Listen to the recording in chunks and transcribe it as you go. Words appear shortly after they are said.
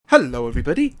Hello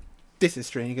everybody, this is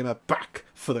Strange Gamer back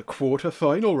for the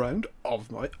quarter-final round of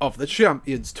the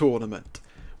Champions Tournament.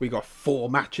 We got 4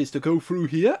 matches to go through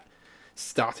here,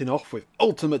 starting off with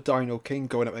Ultimate Dino King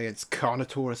going up against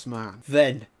CarnotaurusMan.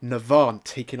 Then Navan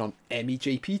taking on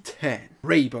MEJP10,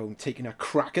 RayBone taking a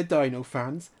crack at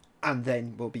Dinofanz, and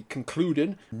then we'll be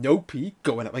concluding Noopy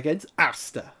going up against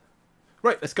Asta.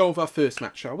 Right, let's go with our first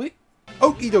match, shall we?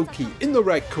 Okie dokie, in the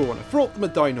red corner for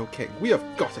Ultimate Dino King, we have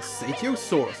got a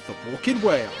Satiosaurus, the walking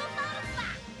whale.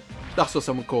 That's what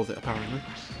someone calls it, apparently.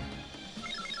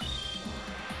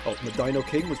 Ultimate Dino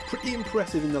King was pretty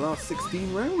impressive in the last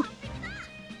 16 round.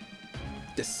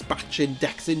 Dispatching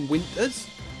Dexin Winters.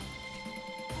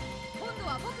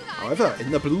 However, in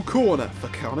the blue corner for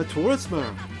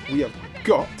CarnotaurusMan, we have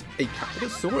got a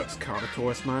Capitosaurus.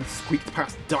 CarnotaurusMan squeaked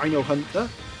past Dino Hunter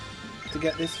to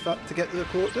get this to get to the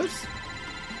quarters.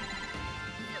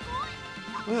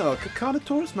 Well, could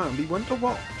CarnotaurusMan be one to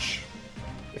watch?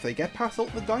 If they get past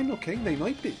Ultimate Dino King, they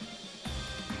might be.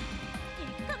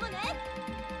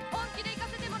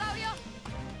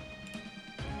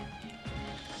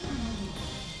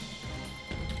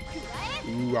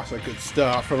 Ooh, that's a good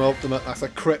start from Ultimate. That's a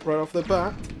crit right off the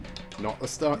bat. Not the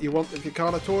start you want if you're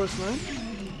CarnotaurusMan.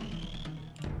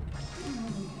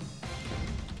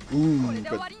 Ooh,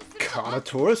 but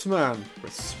CarnotaurusMan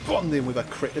responding with a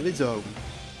crit of his own.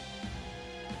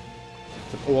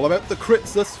 It's all about the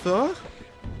crits thus far.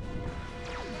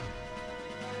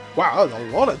 Wow, that's a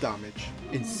lot of damage.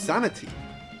 Insanity.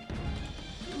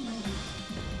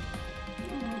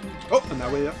 Oh, and now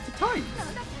we're up to times.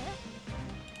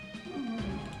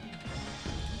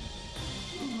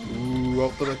 Ooh,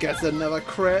 Ultimate gets another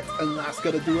crit, and that's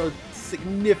going to do a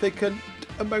significant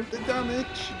amount of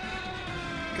damage.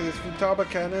 Because it's from Turbo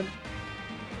Cannon.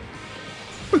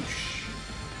 Boosh!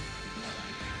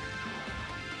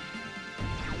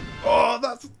 Oh,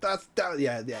 that's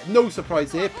yeah. No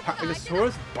surprise here.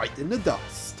 Papillosaurus biting the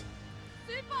dust.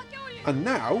 And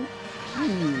now,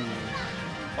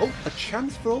 oh, a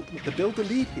chance for Ultimate to build a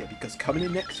lead here, because coming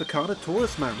in next for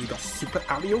CarnotaurusMan, we got Super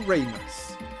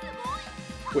Alioramus,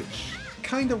 which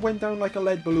kind of went down like a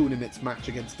lead balloon in its match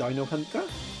against Dino Hunter.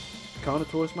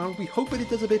 CarnotaurusMan, we hope that it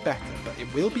does a bit better, but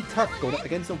it will be tough going up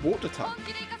against a water type.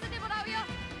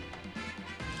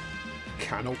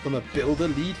 Can Ultimate build a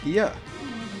lead here?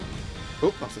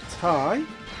 Oh, that's a tie.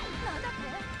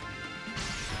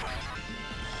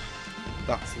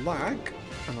 That's lag,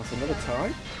 and that's another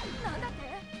tie.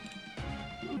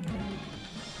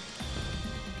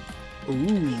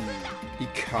 Ooh, he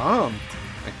can't.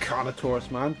 And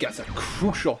CarnotaurusMan gets a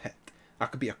crucial hit.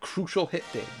 That could be a crucial hit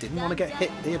there. Didn't want to get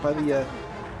hit there by the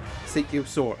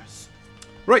Satiosaurus.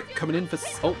 Right, coming in for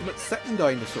Ultimate second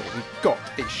dinosaur, we've got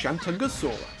a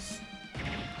Shantungosaurus.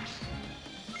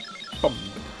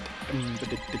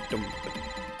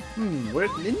 We're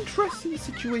in an interesting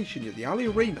situation here. The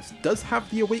Alioramus does have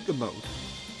the Awaken mode,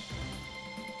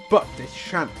 but this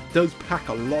Shant does pack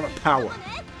a lot of power.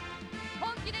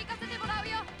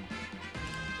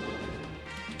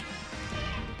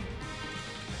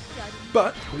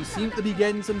 But we seem to be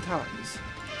getting some ties.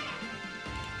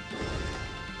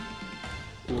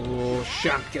 Oh,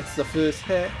 Shant gets the first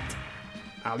hit.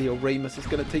 Alioramus is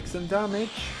going to take some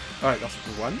damage. Alright, that's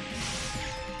one.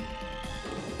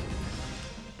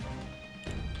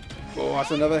 Oh,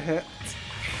 that's another hit.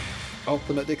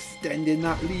 Ultimate extending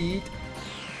that lead.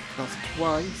 That's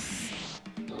twice.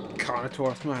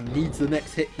 CarnotaurusMan needs the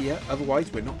next hit here,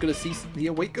 otherwise we're not going to see the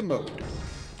Awaken mode.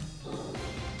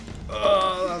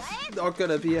 Oh, that's not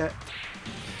going to be it.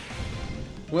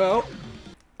 Well,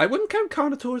 I wouldn't count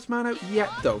CarnotaurusMan out yet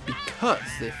though, because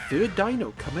their third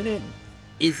dino coming in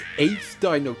is Ace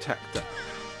Dinotector.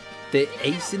 They're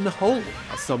ace in the hole,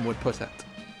 as some would put it.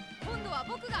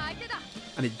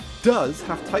 And it does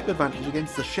have type advantage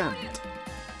against the Shant.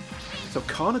 So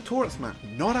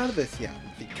CarnotaurusMan not out of this yet.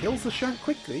 If he kills the Shant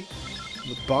quickly,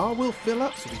 the bar will fill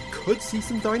up, so we could see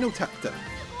some Dinotector.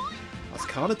 As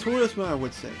CarnotaurusMan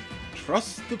would say,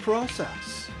 trust the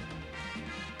process.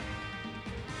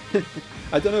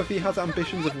 I don't know if he has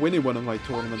ambitions of winning one of my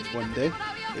tournaments one day.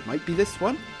 It might be this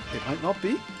one. It might not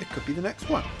be. It could be the next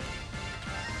one.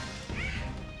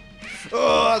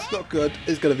 Oh, that's not good.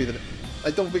 It's going to be the... I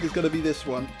don't think it's going to be this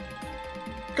one.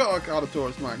 Go on,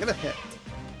 CarnotaurusMan. Get a hit.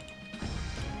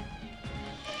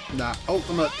 Nah,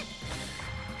 Ultimate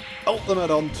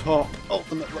on top.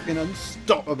 Ultimate looking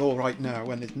unstoppable right now,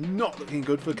 and it's not looking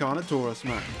good for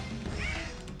CarnotaurusMan.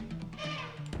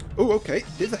 Oh, okay.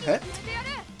 There's a hit.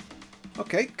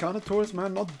 Okay,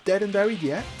 CarnotaurusMan not dead and buried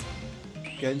yet.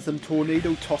 Getting some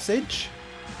tornado tossage.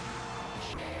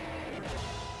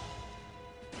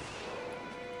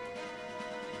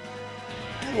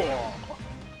 Whoa.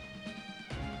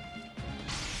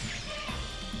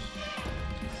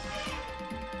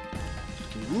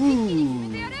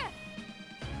 Ooh.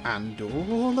 And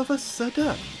all of a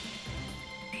sudden,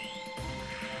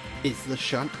 is the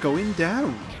shunt going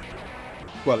down?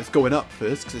 Well, it's going up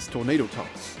first because it's tornado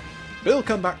toss. But it'll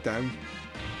come back down.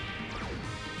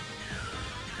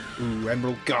 Ooh,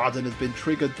 Emerald Garden has been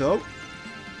triggered though.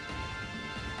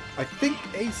 I think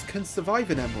Ace can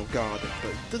survive an Emerald Garden,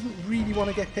 but doesn't really want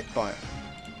to get hit by it.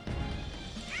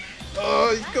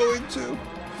 Oh, he's going to.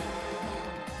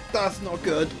 That's not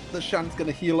good. The Shant's going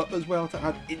to heal up as well to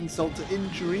add insult to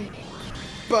injury.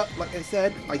 But, like I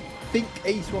said, I think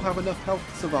Ace will have enough health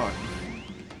to survive.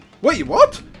 Wait,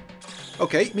 what?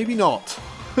 Okay, maybe not.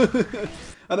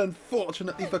 And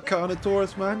unfortunately for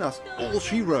CarnotaurusMan, that's all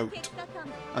she wrote.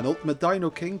 And Ultimate Dino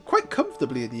King, quite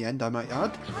comfortably in the end I might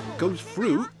add, goes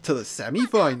through to the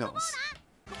semi-finals.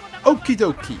 Okie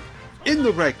dokie, in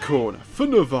the red corner for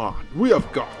Navan, we have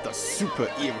got the Super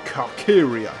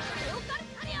Eocarcharia.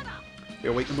 The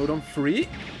Awaken mode on 3.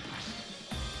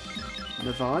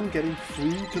 Navan getting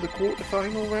through to the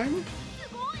quarterfinal round.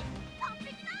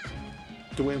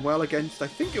 Doing well against, I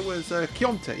think it was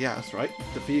Keontae, yeah that's right,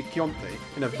 defeated Keontae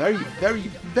in a very, very,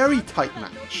 very tight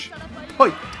match.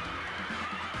 Tight.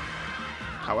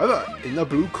 However, in the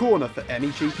blue corner for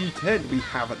MEJP10 we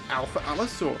have an Alpha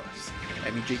Allosaurus.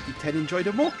 MEJP10 enjoyed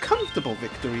a more comfortable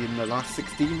victory in the last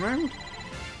 16 round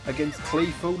against Clay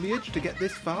Foliage to get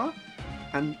this far,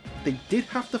 and they did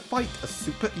have to fight a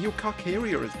Super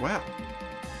Eocarcharia as well.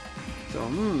 So,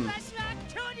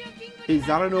 is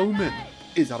that an omen?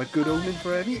 Is that a good omen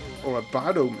for Emmy, or a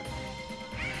bad omen?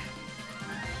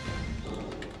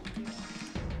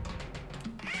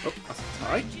 Oh, that's a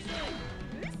tie.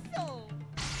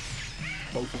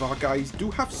 Both of our guys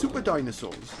do have super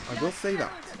dinosaurs, I will say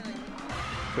that.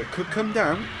 So it could come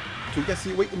down to guess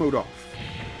the Awaken mode off.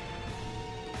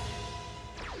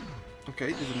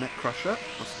 Okay, there's a Neck Crusher.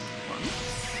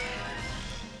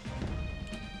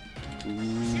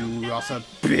 Ooh, that's a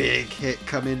big hit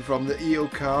coming from the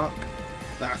Eocarch.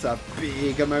 That's a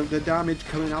big amount of damage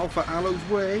coming Alpha Allo's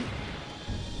way.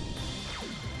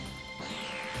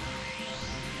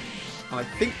 And I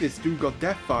think this dude got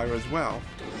Deathfire as well.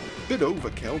 Bit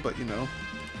overkill, but you know.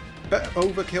 Better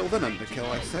overkill than underkill,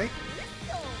 I say.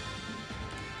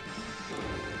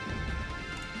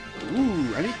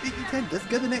 Ooh, and MEJP10 does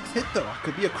get the next hit though. That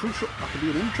could be a crucial, that could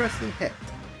be an interesting hit.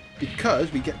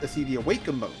 Because we get to see the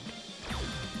Awaken mode.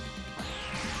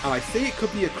 And I say it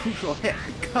could be a crucial hit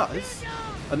because,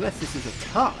 unless this is a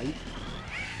tie,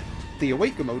 the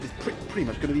Awaken mode is pretty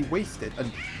much going to be wasted,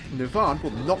 and Navan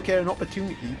will not get an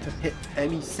opportunity to hit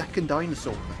any second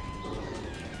dinosaur.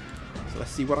 So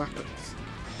let's see what happens.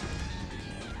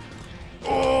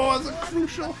 Oh, that's a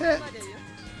crucial hit!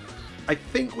 I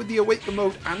think with the Awaken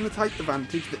mode and the type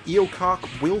advantage, the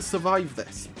Eocarch will survive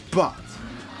this, but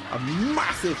a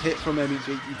massive hit from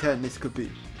MEJP10 this could be.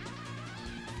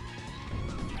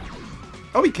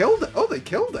 Oh, he killed it! Oh, they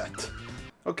killed it!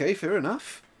 Okay, fair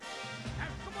enough.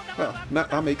 Well,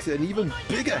 that makes it an even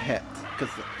bigger hit,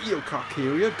 because the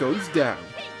Eocarcharia goes down.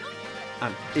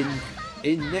 And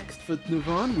in next for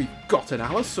Navan, we've got an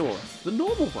Allosaurus, the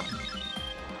normal one.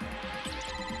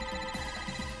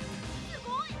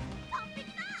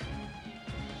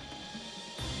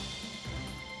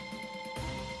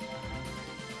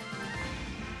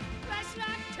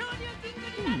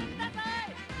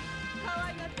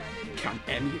 Can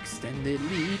Emmy extend their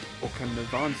lead, or can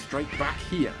Navan strike back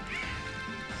here?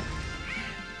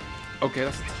 Okay,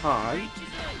 that's a tie.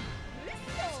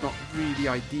 It's not really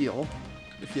ideal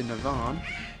if you're Navan.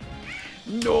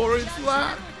 Nor is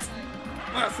that!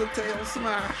 That's a tail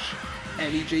smash!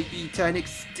 MEJP10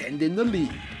 extending the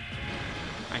lead.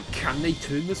 And can they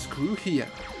turn the screw here?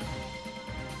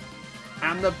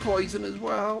 And the poison as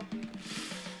well.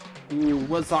 Ooh,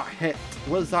 was that hit?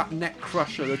 Was that Neck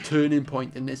Crusher the turning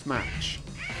point in this match?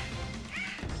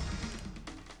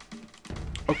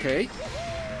 Okay.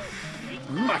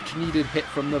 Much needed hit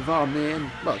from Navan there, and,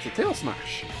 well, it's a tail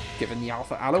smash, giving the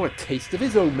Alpha Allo a taste of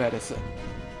his own medicine.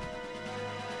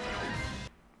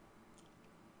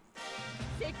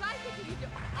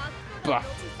 But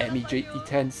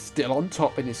MEJP10 still on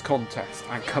top in this contest,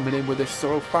 and coming in with this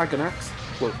Saurophagonax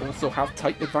will also have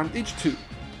type advantage too.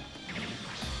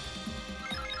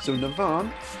 So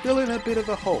Navan still in a bit of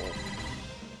a hole.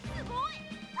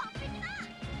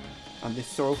 And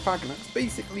this Saurophagonax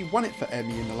basically won it for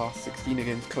Emmy in the last 16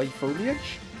 against Clay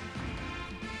Foliage.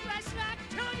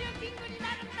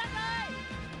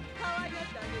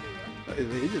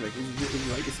 It's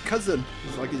like his cousin.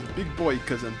 It's like his big boy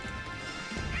cousin.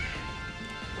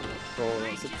 Oh,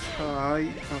 that's a tie.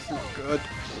 That's not good.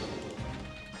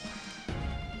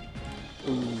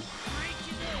 Ooh.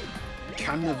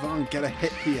 Can Navan get a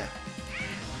hit here?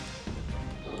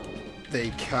 They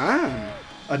can!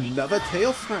 Another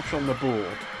tail smash on the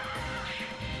board.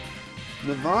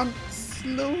 Navan,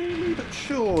 slowly but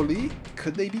surely,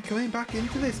 could they be coming back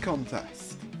into this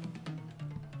contest?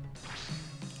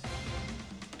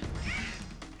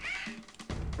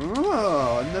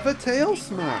 Oh, another tail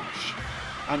smash.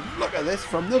 And look at this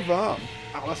from Navan.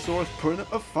 Allosaurus putting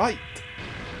up a fight.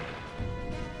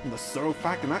 And the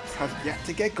Saurophaganax has yet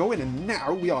to get going, and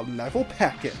now we are level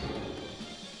pecking.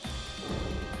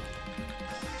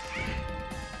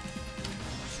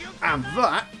 And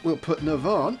that will put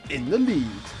Navan in the lead.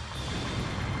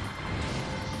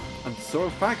 And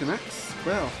Saurophaganax,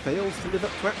 well, fails to live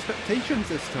up to expectations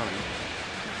this time.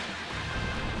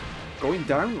 Going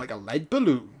down like a lead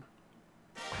balloon.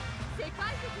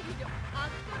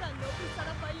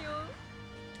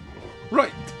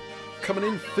 Right, coming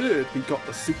in third, we got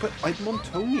the Super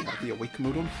Edmontonia, the Awaken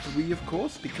mode on 3, of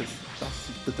course, because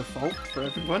that's the default for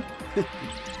everyone.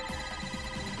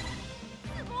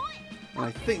 And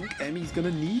I think Emmy's going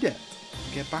to need it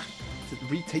to get back to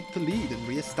retake the lead and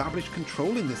re-establish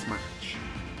control in this match.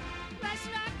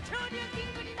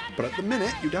 But at the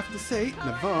minute, you'd have to say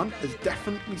Navan has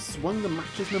definitely swung the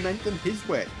match's momentum his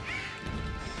way.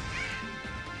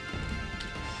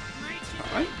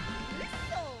 Alright.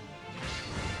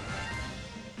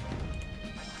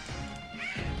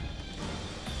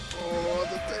 Oh,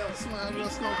 the tail smash,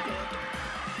 that's not good.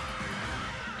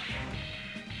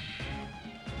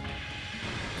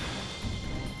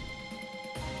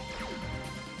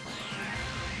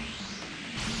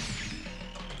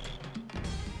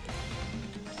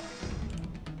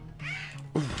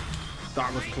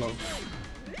 That was close.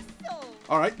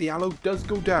 Alright, the aloe does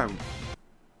go down.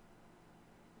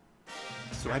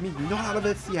 So Emmy's not out of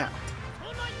this yet.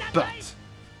 But,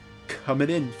 coming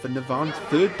in for Navan's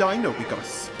third dino, we got a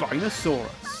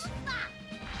Spinosaurus.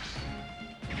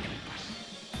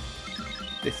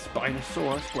 This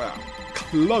Spinosaurus, well,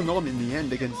 clung on in the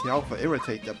end against the Alpha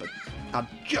Irritator, but had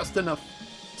just enough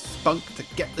spunk to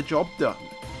get the job done.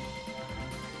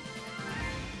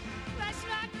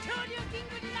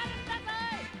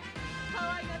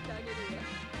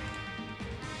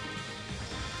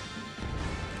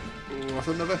 That's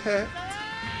another hit.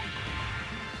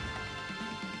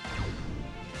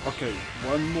 Okay,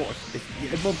 one more. If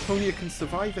Edmontonia can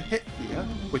survive a hit here,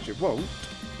 which it won't,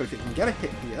 but if it can get a hit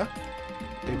here,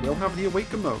 they will have the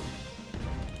Awaken mode.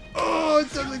 Oh,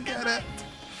 it doesn't get it!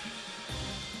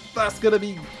 That's going to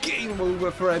be game over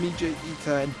for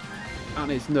MEJE10.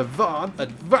 And it's Navan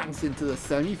advancing to the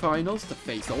semi-finals to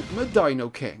face Ultimate Dino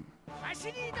King.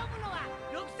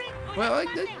 Well,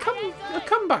 a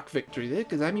comeback victory there,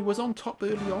 because Emmy was on top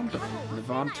early on, but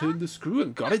Navan turned the screw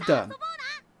and got it done.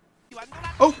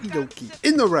 Okie dokie,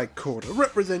 in the red corner,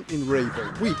 representing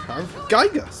RayBone, we have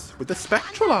Gigas with the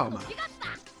Spectral Armor.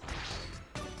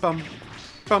 Bum,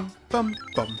 bum, bum,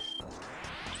 bum.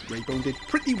 RayBone did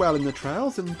pretty well in the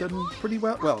trials and done pretty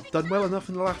well, done well enough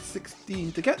in the last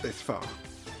 16 to get this far.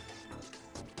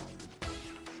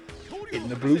 In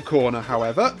the blue corner,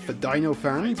 however, for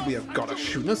Dinofanz, we have got a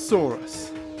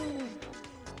Shunosaurus.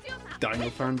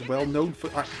 Dinofanz well known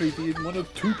for actually being one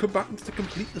of 2 combatants to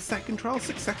complete the second trial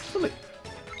successfully.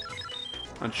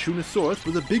 And Shunosaurus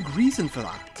was a big reason for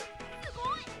that.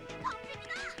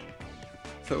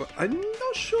 So I'm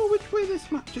not sure which way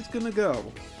this match is going to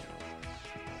go.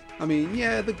 I mean,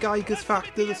 yeah, the Gigas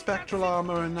factor, the Spectral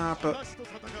Armor and that, but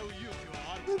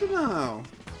I don't know.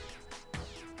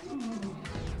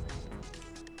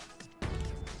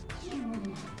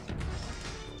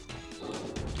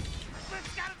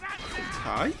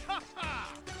 Tie?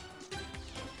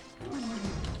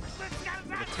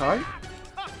 A tie?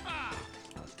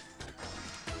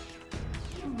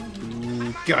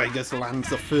 Ooh, Gigas lands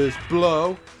the first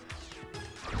blow.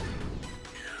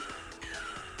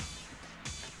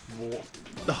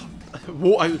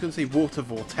 I was going to say water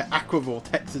vortex, aqua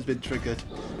vortex has been triggered.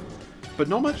 But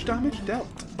not much damage dealt.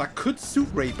 That could suit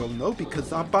RayBone though,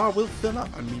 because our bar will fill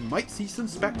up and we might see some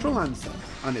Spectral Answer.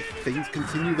 And if things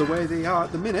continue the way they are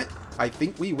at the minute, I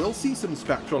think we will see some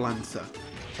Spectral Answer.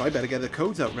 So I better get the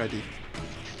codes out ready.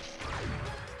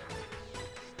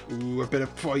 Ooh, a bit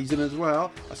of poison as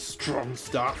well. A strong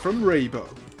start from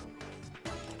RayBone.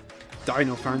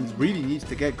 Dinofanz really needs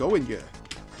to get going here.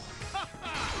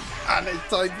 And it's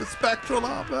time for Spectral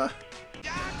Armor.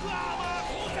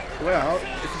 Well,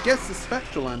 if he gets the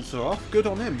Spectral Answer off, good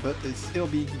on him, but it'll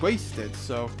be wasted,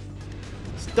 so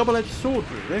it's a double-edged sword,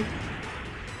 really.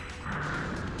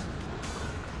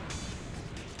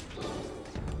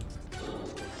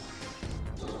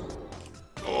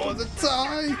 Oh, the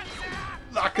tie!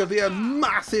 That could be a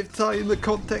massive tie in the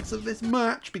context of this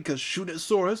match because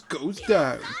Shootosaurus goes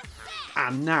down.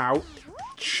 And now,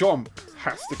 Chomp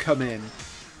has to come in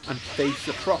and face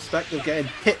the prospect of getting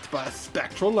hit by a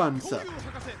Spectral Lancer.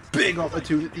 Big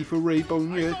opportunity for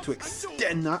RayBone here to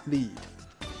extend that lead.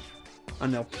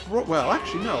 And they'll well,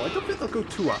 actually no, I don't think they'll go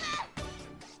 2 up.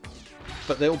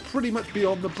 But they'll pretty much be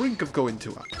on the brink of going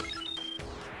 2 up.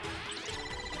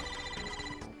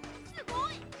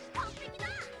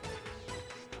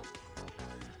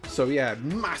 So yeah,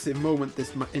 massive moment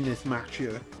in this match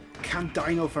here. Can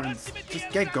Dinofanz just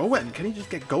get going? Can he just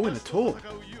get going at all?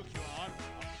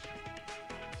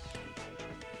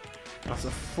 That's a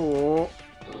 4.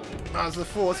 That's a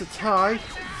 4. It's a tie.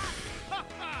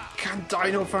 Can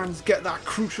Dinofanz get that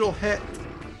crucial hit?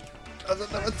 That's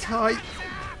another tie.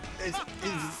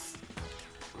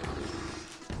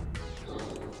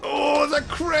 Oh, it's a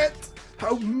crit!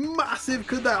 How massive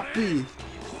could that be?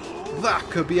 That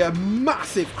could be a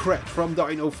massive crit from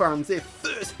Dinofanz. Their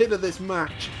first hit of this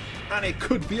match. And it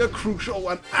could be a crucial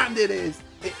one. And it is.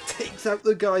 It takes out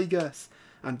the Gigas.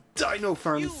 And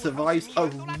Dinofanz survives a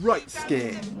right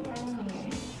scare.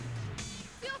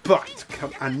 But,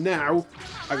 and now,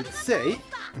 I would say,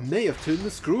 may have turned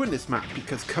the screw in this match.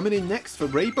 Because coming in next for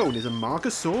RayBone is a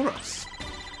Margosaurus.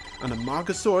 And a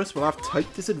Margosaurus will have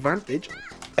type disadvantage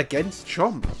against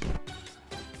Chomp.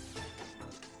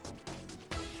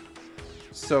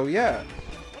 So yeah,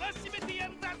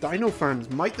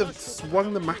 Dinofanz might have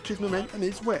swung the match's momentum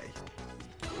his way.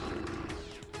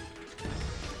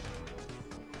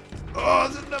 Oh,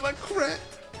 there's another crit!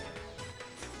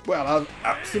 Well, I've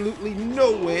absolutely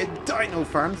no way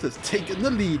Dinofanz has taken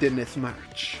the lead in this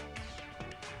match.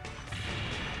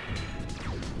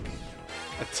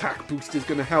 Attack boost is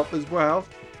going to help as well.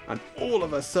 And all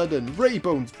of a sudden,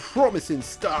 RayBone's promising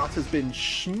start has been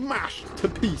smashed to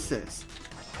pieces.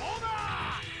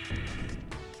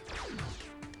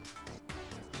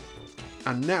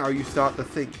 And now you start to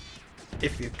think,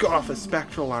 if you got off a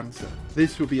Spectral Lancer,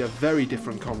 this will be a very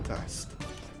different contest.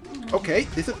 Okay,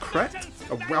 there's a crit.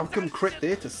 A welcome crit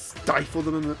there to stifle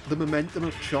the momentum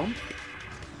of Chomp.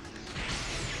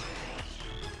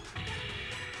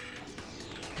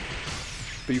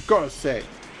 But you've got to say,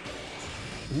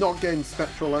 not getting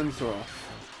Spectral Lancer off.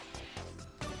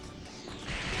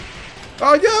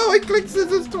 Oh no, I clicked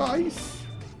scissors twice!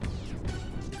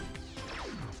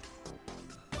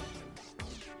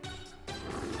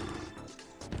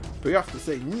 But you have to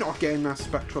say, not getting that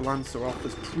Spectral Lancer off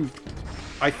has proved,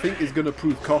 I think, is going to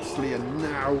prove costly. And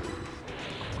now,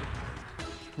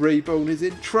 RayBone is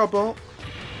in trouble.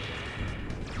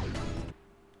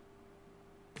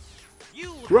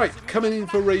 Right, coming in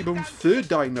for RayBone's third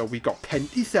dino, we got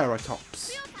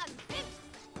Penticeratops.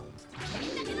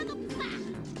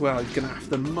 Well, he's going to have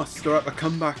to muster up a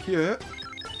comeback here.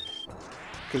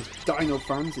 Because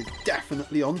Dinofanz is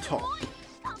definitely on top.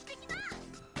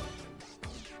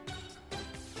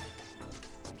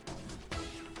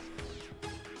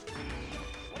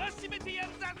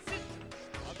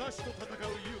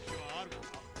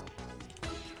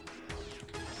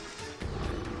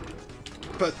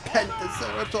 But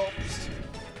Penticeratops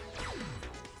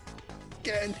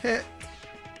getting hit.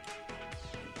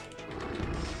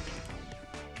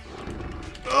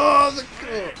 Oh,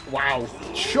 wow!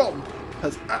 Chomp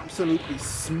has absolutely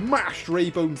smashed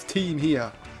RayBone's team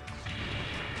here.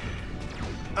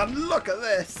 And look at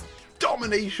this!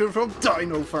 Domination from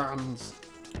Dinofanz.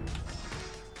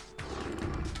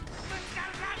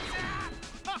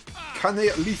 Can they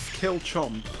at least kill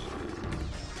Chomp?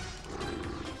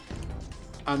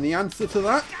 And the answer to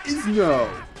that is no.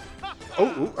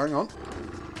 Oh, hang on.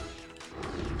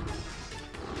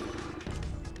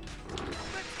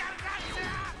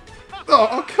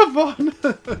 Oh, come on.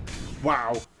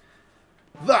 Wow.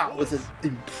 That was an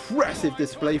impressive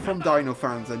display from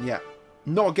Dinofanz, and yet,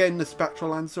 not getting the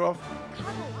Spectral Lancer off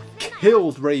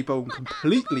kills RayBone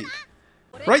completely.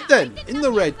 Right then, in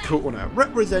the red corner,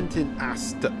 representing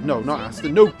Asta, no, not Asta,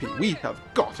 Noopy, we have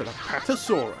got an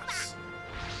Apatosaurus.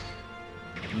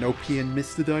 Noopy and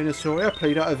Mr. Dinosaur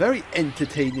played out a very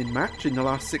entertaining match in the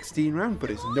last 16 round, but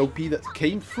it's Noopy that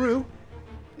came through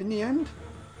in the end.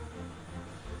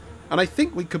 And I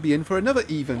think we could be in for another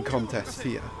even contest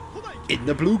here. In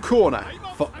the blue corner,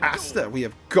 for Asta, we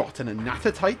have got an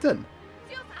Anata Titan.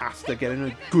 Asta getting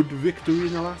a good victory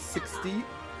in the last 60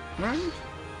 round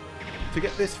to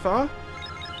get this far.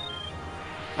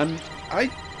 And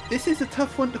this is a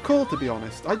tough one to call, to be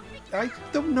honest. I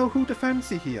don't know who to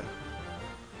fancy here.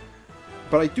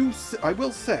 But I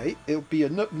will say it'll be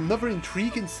another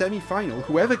intriguing semi-final,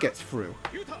 whoever gets through.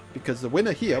 Because the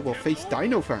winner here will face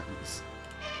Dinofanz.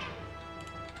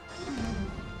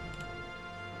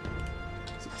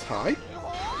 tie.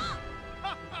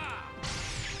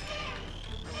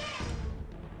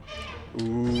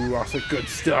 Ooh, that's a good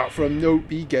start from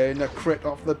Noopy, getting a crit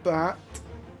off the bat.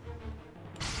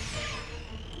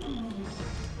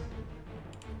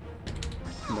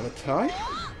 Another tie.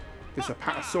 This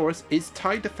Apatosaurus is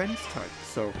tie defense type,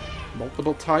 so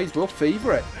multiple ties will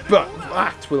favour it. But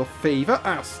that will favour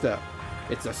Asta.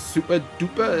 It's a super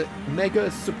duper mega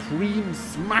supreme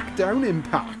smackdown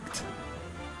impact.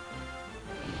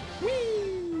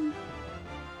 Whee!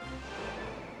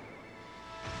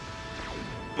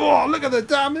 Oh, look at the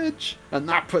damage! And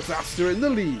that puts Asta in the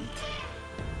lead.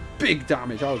 Big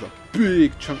damage. That was a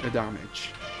big chunk of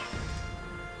damage.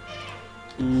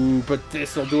 Ooh, but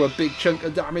this will do a big chunk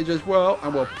of damage as well,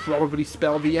 and will probably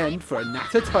spell the end for a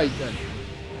Natter Titan.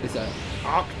 It's an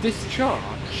arc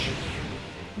discharge.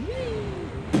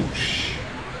 Boosh.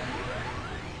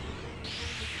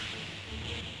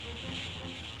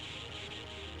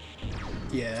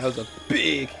 Yeah, that was a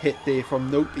big hit there from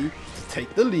Noopy to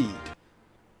take the lead.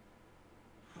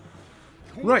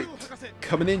 Right,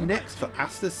 coming in next for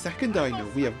Asta's second dino,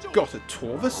 we have got a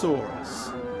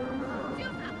Torvosaurus.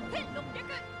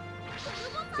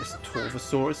 This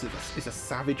Torvosaurus is a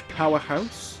savage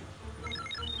powerhouse.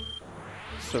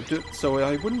 So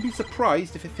I wouldn't be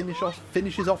surprised if it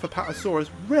finishes off Apatosaurus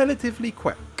relatively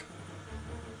quick.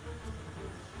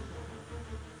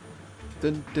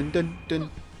 Dun dun dun dun.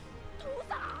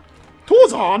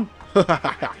 Tarzan!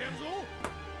 Right,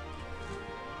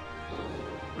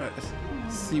 let's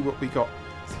see what we got.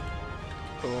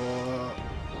 Oh,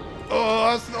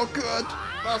 that's not good.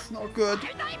 That's not good.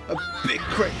 A big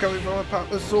crit coming from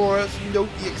Apatosaurus.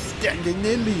 Noopy extending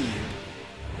their lead.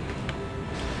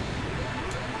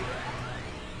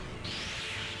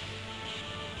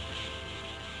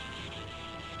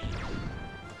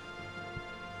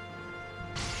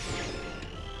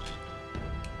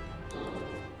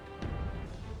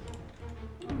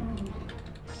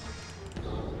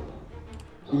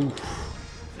 Oof.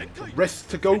 Risk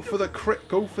to go for the crit.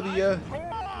 Go for the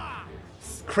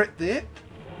crit there.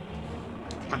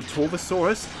 And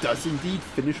Torvosaurus does indeed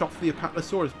finish off the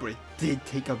Apatosaurus, but it did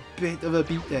take a bit of a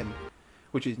beating,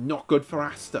 which is not good for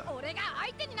Asta.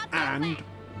 And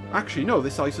actually, no,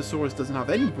 this Isosaurus doesn't have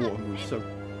any water moves, so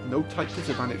no type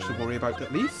disadvantage to worry about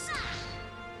at least.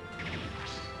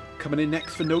 Coming in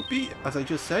next for Noopy, as I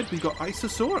just said, we got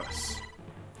Isosaurus.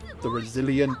 The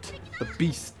resilient, the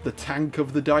beast, the tank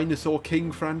of the Dinosaur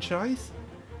King franchise.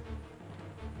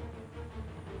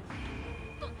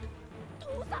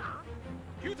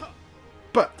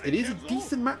 But it is a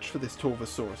decent match for this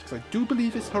Torvosaurus, because I do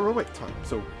believe it's heroic type,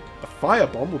 so a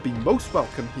firebomb would be most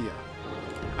welcome here.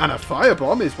 And a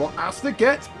firebomb is what Asta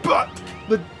gets, but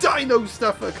the Dino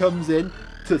Stuffer comes in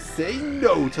to say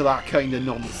no to that kind of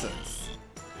nonsense.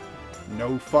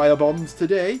 No firebombs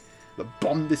today. The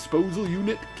bomb disposal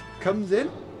unit comes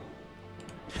in.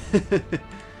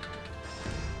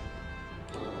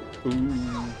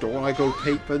 Ooh, don't want to go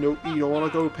paper, Noopy, don't want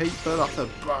to go paper, that's a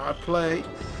bad play.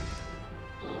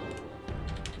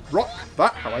 Rock,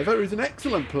 that however is an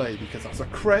excellent play because that's a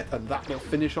crit and that will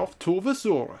finish off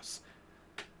Torvosaurus.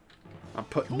 And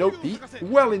put Noopy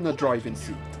well in the driving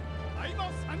seat.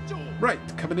 Right,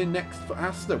 coming in next for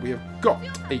Asta, we have got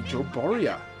a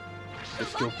Joboria.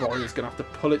 This Joboria is going to have to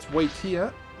pull its weight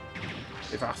here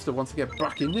if Asta wants to get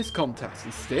back in this contest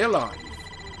and stay alive.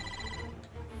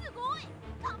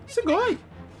 Sugoi!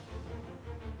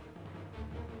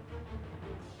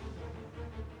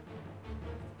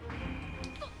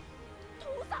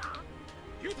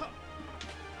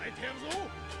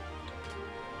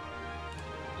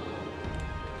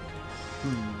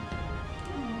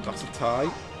 That's a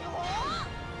tie.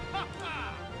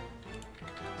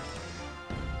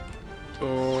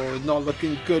 Oh, not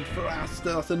looking good for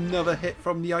Asta. That's another hit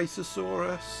from the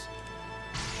Isosaurus.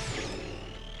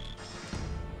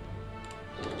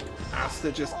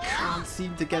 Asta just can't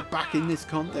seem to get back in this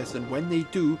contest, and when they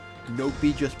do,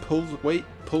 Noopy just pulls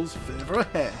further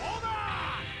ahead.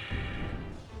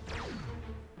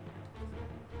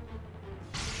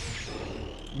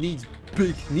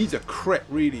 Needs a crit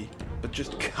really, but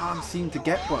just can't seem to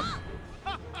get one.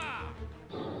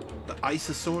 The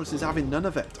Isosaurus is having none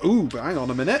of it. Ooh, but hang on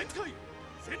a minute.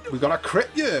 We got a crit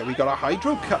here. We got a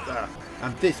Hydro Cutter.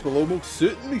 And this will almost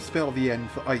certainly spell the end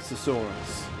for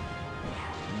Isosaurus.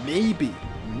 Maybe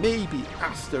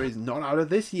Asta is not out of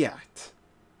this yet.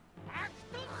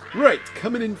 Right,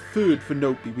 coming in third for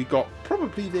Noopy, we got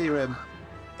probably their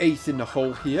ace in the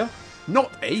hole here.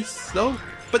 Not ace though,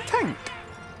 but tank.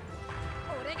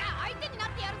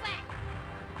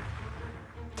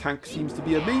 Tank seems to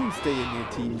be a mainstay in their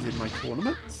teams in my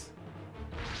tournaments.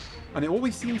 And it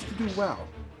always seems to do well.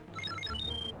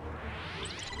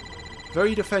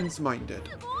 Very defense-minded.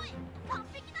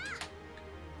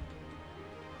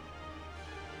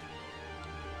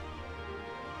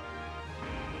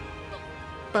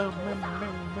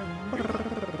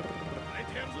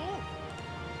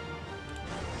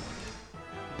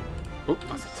 Oh,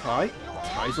 that's a tie.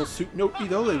 Ties will suit Noopy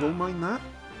though, they won't mind that.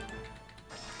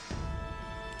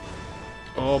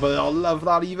 Oh, but I'll love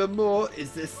that even more.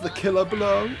 Is this the killer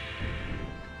blow?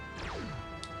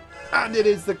 And it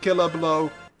is the killer blow.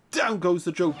 Down goes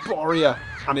the Joe Boria.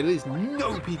 And it is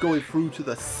Noopy going through to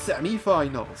the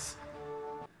semi-finals.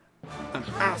 And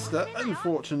Asta,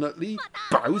 unfortunately,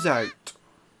 bows out.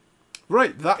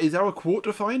 Right, that is our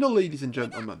quarter-final, ladies and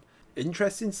gentlemen.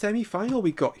 Interesting semi-final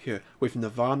we got here, with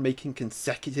Navan making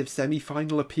consecutive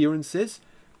semi-final appearances,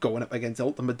 going up against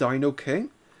Ultimate Dino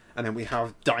King. And then we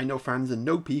have Dinofanz and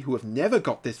Noopy, who have never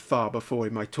got this far before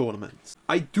in my tournaments.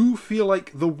 I do feel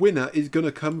like the winner is going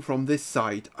to come from this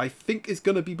side. I think it's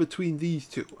going to be between these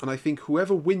two. And I think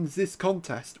whoever wins this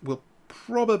contest will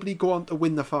probably go on to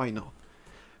win the final.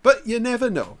 But you never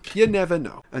know. You never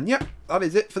know. And yeah, that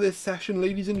is it for this session,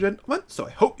 ladies and gentlemen. So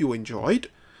I hope you enjoyed.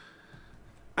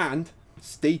 And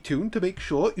stay tuned to make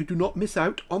sure you do not miss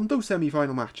out on those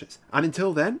semi-final matches. And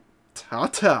until then,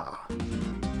 ta-ta!